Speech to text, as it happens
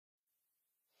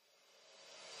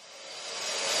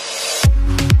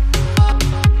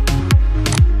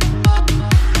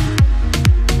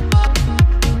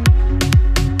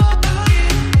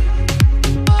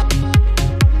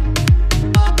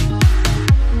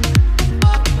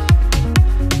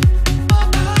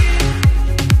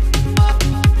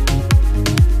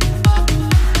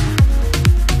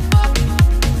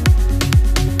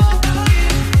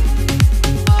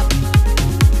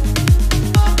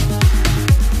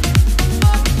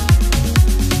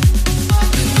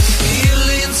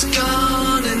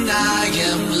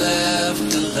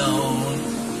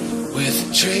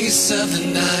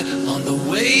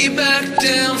way back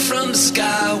down from the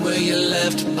sky where you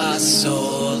left my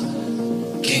soul.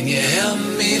 Can you help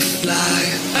me fly?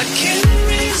 I can't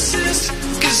resist,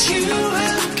 'cause you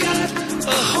have got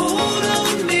a hold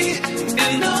on me.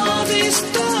 And all these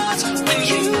thoughts, when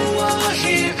you are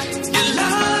here, you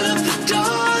light up the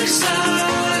dark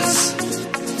sides.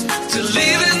 To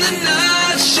live in the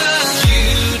night shine, you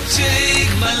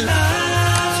take my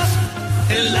life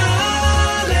and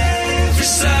light every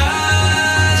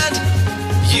side.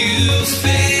 You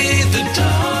fade the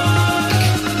dark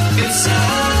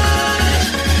inside.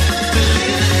 The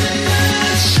living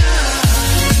night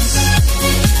shines.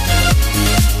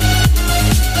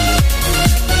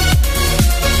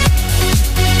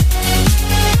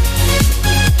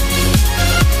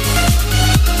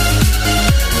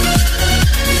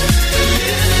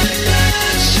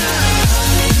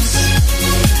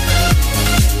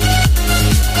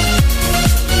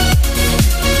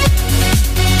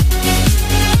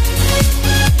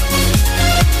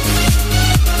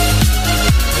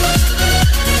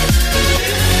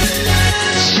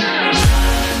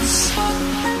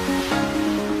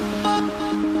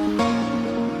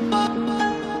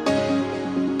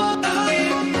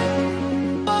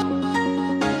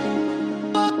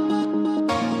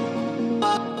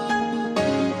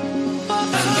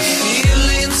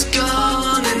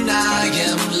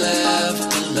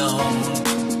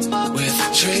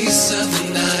 Trace of the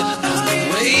night on the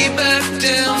way back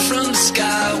down from the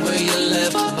sky where you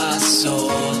left my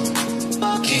soul.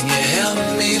 Can you help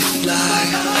me fly?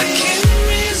 I can't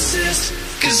resist,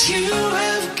 'cause you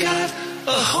have got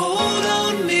a hold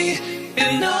on me.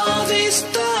 And all these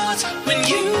thoughts, when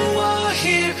you are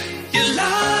here, you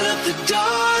light up the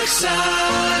dark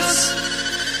sides.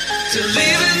 To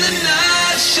live in the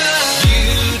night shine.